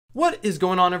What is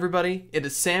going on, everybody? It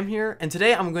is Sam here, and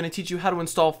today I'm going to teach you how to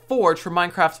install Forge for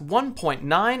Minecraft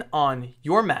 1.9 on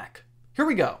your Mac. Here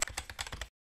we go.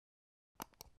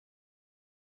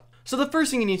 So the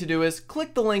first thing you need to do is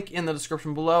click the link in the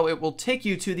description below. It will take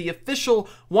you to the official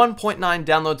 1.9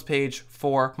 downloads page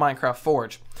for Minecraft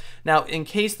Forge. Now, in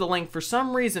case the link for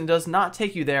some reason does not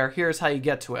take you there, here's how you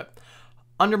get to it.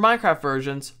 Under Minecraft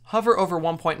versions, hover over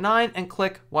 1.9 and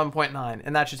click 1.9,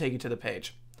 and that should take you to the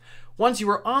page. Once you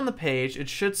are on the page, it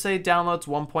should say Downloads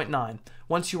 1.9.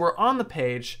 Once you are on the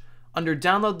page, under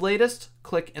Download Latest,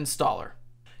 click Installer.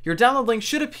 Your download link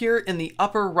should appear in the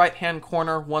upper right-hand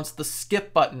corner once the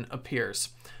skip button appears.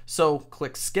 So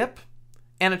click skip,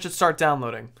 and it should start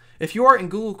downloading. If you are in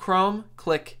Google Chrome,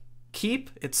 click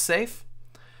Keep, it's safe.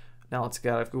 Now let's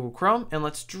get out of Google Chrome and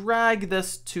let's drag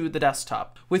this to the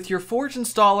desktop. With your Forge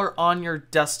installer on your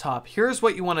desktop, here's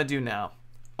what you want to do now.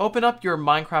 Open up your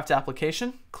Minecraft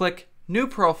application, click New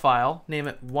Profile, name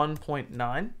it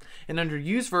 1.9, and under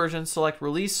Use Version, select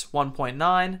Release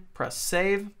 1.9, press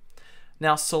Save.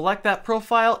 Now select that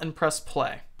profile and press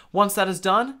Play. Once that is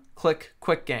done, click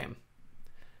Quick Game.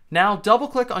 Now double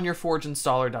click on your Forge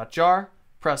installer.jar,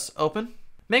 press Open.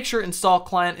 Make sure Install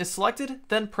Client is selected,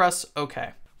 then press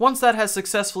OK. Once that has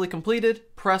successfully completed,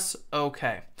 press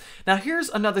OK. Now here's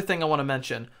another thing I want to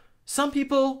mention. Some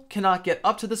people cannot get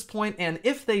up to this point, and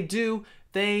if they do,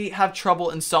 they have trouble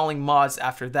installing mods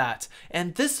after that.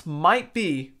 And this might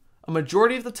be, a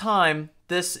majority of the time,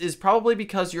 this is probably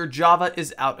because your Java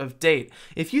is out of date.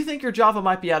 If you think your Java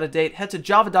might be out of date, head to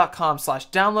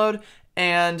java.com/download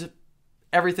and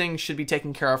everything should be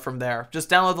taken care of from there. Just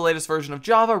download the latest version of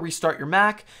Java, restart your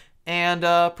Mac, and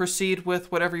proceed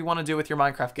with whatever you want to do with your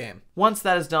Minecraft game. Once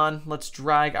that is done, let's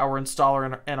drag our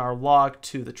installer and our log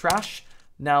to the trash.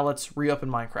 Now let's reopen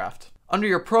Minecraft. Under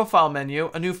your profile menu,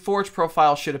 a new Forge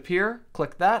profile should appear.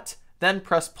 Click that, then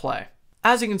press play.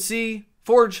 As you can see,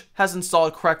 Forge has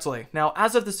installed correctly. Now,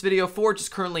 as of this video, Forge is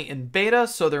currently in beta,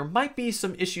 so there might be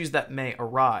some issues that may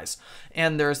arise.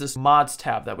 And there's this mods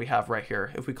tab that we have right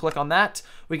here. If we click on that,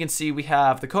 we can see we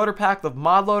have the coder pack, the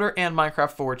mod loader, and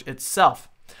Minecraft Forge itself.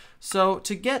 So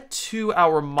to get to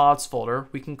our mods folder,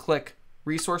 we can click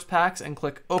Resource Packs and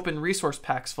click Open Resource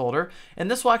Packs folder,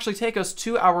 and this will actually take us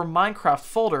to our Minecraft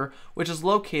folder, which is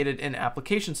located in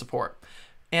Application Support.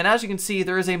 And as you can see,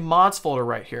 there is a mods folder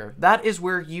right here. That is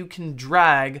where you can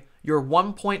drag your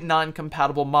 1.9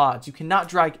 compatible mods. You cannot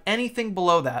drag anything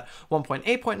below that.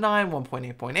 1.8.9,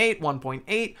 1.8.8,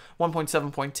 1.8,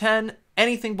 1.7.10,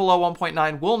 anything below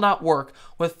 1.9 will not work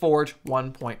with Forge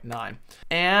 1.9.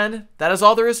 And that is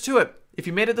all there is to it. If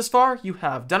you made it this far, you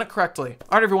have done it correctly.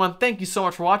 All right, everyone, thank you so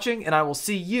much for watching, and I will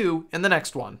see you in the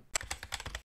next one.